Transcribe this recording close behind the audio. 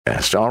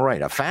Yes. All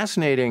right. A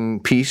fascinating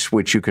piece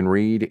which you can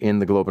read in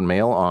the Globe and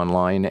Mail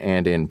online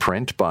and in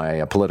print by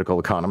a political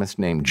economist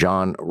named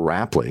John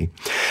Rapley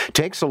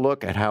takes a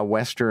look at how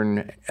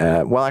Western,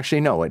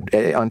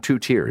 on two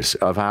tiers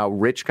of how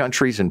rich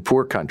countries and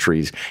poor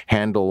countries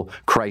handle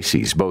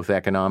crises, both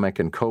economic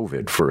and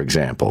COVID, for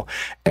example,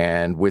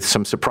 and with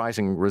some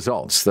surprising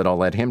results that I'll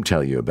let him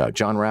tell you about.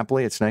 John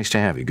Rapley, it's nice to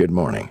have you. Good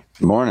morning.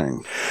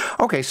 Morning.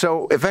 Okay,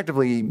 so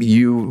effectively,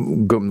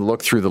 you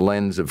look through the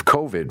lens of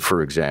COVID,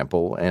 for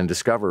example, and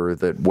discover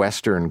that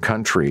Western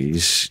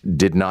countries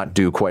did not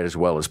do quite as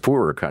well as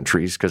poorer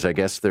countries, because I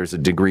guess there's a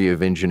degree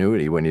of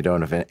ingenuity when you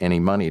don't have any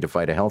money to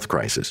fight a health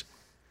crisis.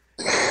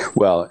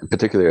 Well,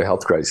 particularly a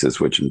health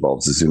crisis which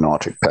involves a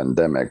zoonotic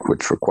pandemic,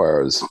 which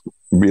requires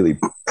really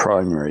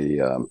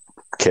primary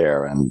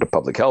care and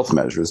public health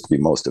measures to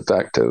be most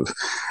effective.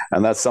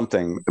 And that's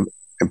something,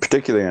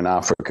 particularly in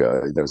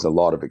Africa, there's a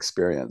lot of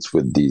experience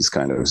with these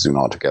kind of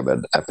zoonotic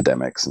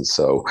epidemics. And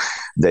so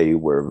they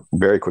were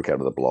very quick out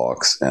of the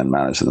blocks and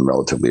managed them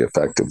relatively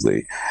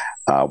effectively.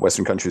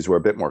 Western countries were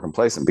a bit more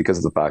complacent because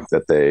of the fact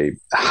that they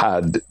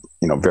had,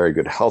 very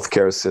good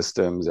healthcare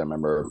systems. I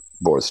remember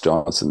Boris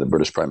Johnson, the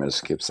British Prime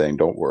Minister, kept saying,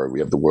 "Don't worry, we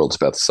have the world's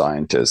best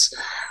scientists.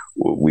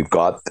 We've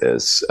got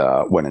this,"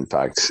 when in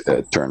fact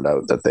it turned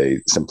out that they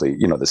simply,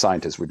 the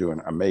scientists were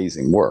doing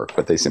amazing work,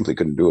 but they simply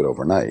couldn't do it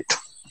overnight.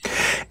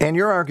 And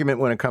your argument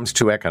when it comes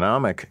to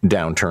economic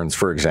downturns,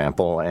 for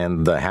example,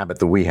 and the habit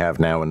that we have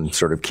now in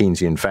sort of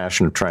Keynesian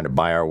fashion of trying to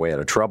buy our way out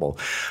of trouble,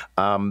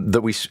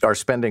 that we are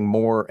spending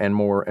more and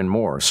more and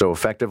more. So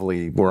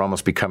effectively, we're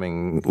almost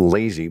becoming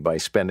lazy by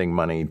spending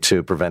money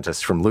to prevent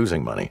us from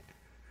losing money.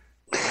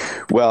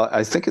 Well,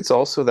 I think it's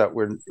also that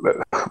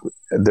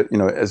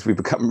as we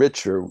become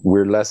richer,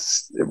 we're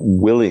less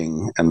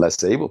willing and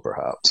less able,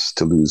 perhaps,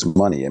 to lose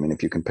money. I mean,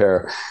 if you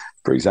compare,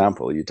 for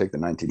example, you take the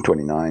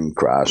 1929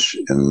 crash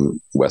in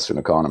Western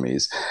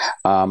economies,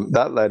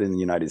 that led in the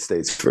United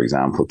States, for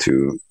example,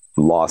 to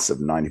loss of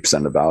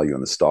 90% of value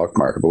in the stock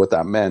market. But what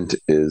that meant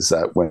is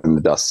that when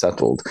the dust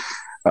settled,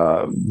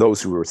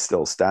 those who were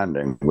still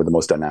standing were the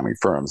most dynamic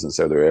firms. And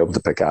so they were able to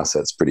pick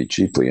assets pretty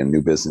cheaply, and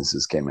new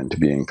businesses came into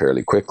being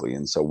fairly quickly.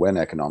 And so when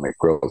economic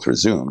growth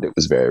resumed, it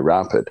was very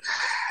rapid.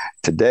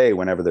 Today,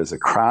 whenever there's a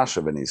crash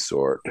of any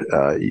sort,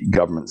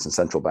 governments and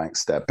central banks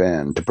step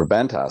in to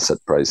prevent asset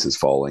prices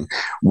falling,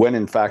 when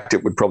in fact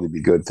it would probably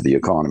be good for the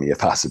economy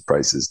if asset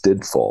prices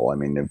did fall. I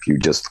mean, if you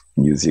just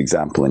use the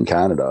example in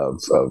Canada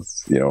of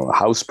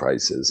house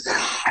prices,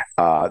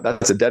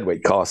 that's a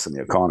deadweight cost in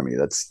the economy.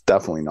 That's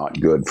definitely not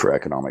good for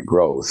economic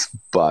growth.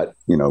 But,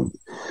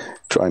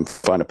 try and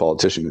find a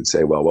politician who'd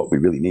say, well, what we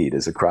really need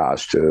is a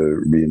crash to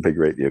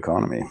reinvigorate the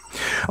economy.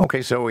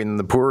 Okay, so in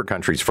the poorer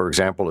countries, for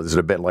example, is it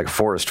a bit like a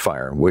forest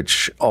fire,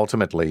 which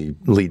ultimately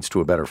leads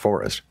to a better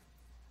forest?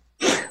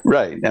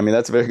 Right. I mean,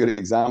 that's a very good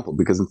example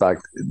because, in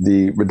fact,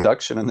 the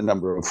reduction in the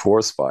number of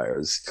forest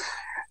fires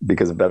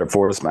because of better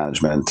forest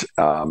management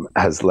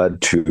has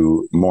led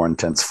to more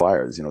intense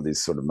fires,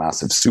 these sort of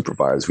massive super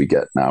fires we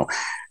get now,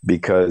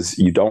 because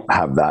you don't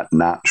have that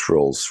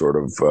natural sort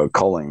of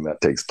culling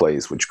that takes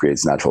place, which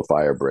creates natural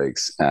fire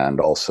breaks and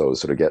also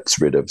sort of gets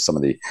rid of some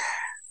of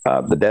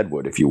the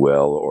deadwood, if you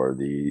will, or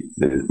the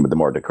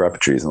more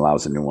decrepit trees and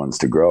allows the new ones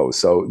to grow.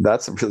 So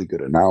that's a really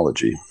good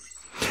analogy.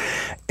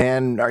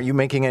 And are you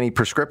making any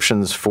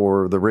prescriptions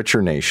for the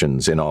richer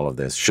nations in all of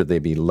this? Should they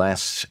be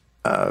less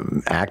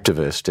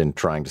activist in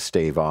trying to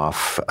stave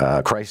off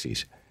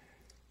crises?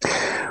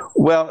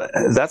 Well,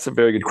 that's a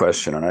very good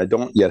question, and I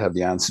don't yet have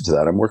the answer to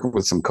that. I'm working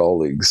with some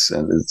colleagues,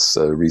 and it's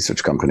a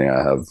research company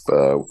I have,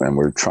 and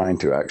we're trying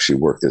to actually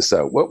work this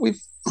out. What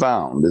we've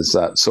found is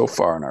that so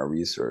far in our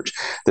research,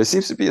 there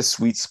seems to be a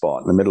sweet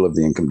spot in the middle of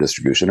the income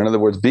distribution. In other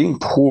words, being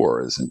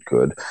poor isn't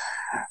good,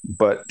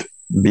 but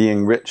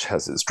being rich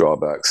has its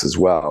drawbacks as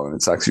well. And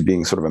it's actually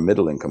being sort of a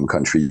middle income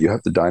country, you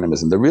have the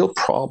dynamism. The real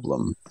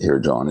problem here,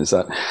 John, is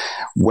that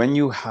when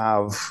you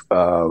have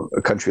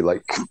a country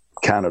like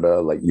Canada,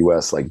 like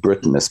US, like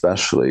Britain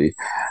especially,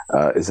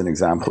 is an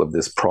example of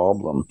this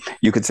problem.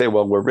 You could say,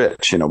 well, we're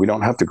rich, we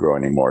don't have to grow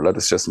anymore. Let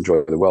us just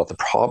enjoy the wealth. The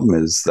problem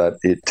is that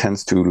it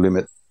tends to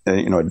limit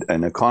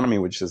an economy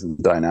which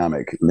isn't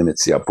dynamic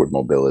limits the upward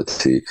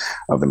mobility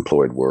of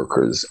employed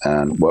workers.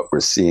 And what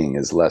we're seeing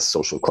is less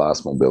social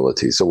class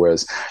mobility. So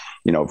whereas,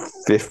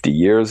 50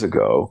 years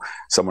ago,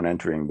 someone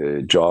entering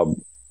the job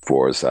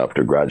force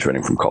after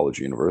graduating from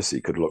college or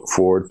university could look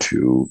forward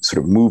to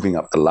sort of moving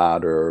up the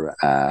ladder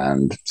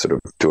and sort of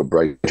to a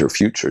brighter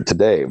future.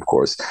 Today, of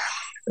course,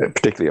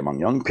 particularly among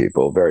young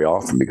people, very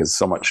often because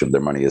so much of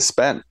their money is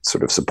spent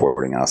sort of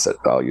supporting asset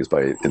values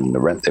in the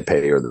rent they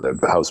pay or the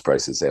house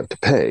prices they have to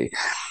pay,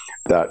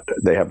 that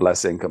they have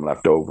less income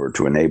left over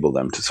to enable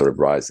them to sort of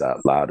rise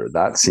that ladder.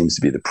 That seems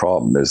to be the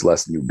problem. There's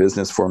less new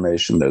business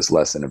formation, there's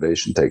less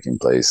innovation taking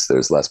place,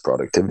 there's less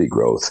productivity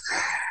growth.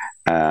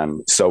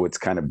 And so it's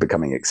kind of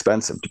becoming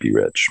expensive to be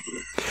rich.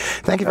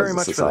 Thank you very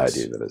much for this.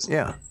 That is.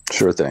 Yeah.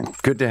 Sure thing.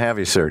 Good to have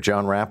you, sir.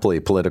 John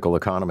Rapley, political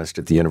economist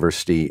at the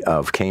University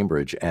of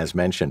Cambridge. As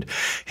mentioned,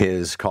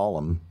 his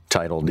column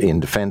titled "In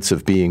Defense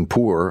of Being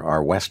Poor,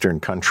 Are Western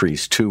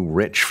Countries Too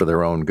Rich for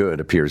Their Own Good?"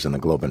 appears in the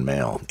Globe and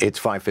Mail. It's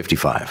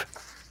 5:55.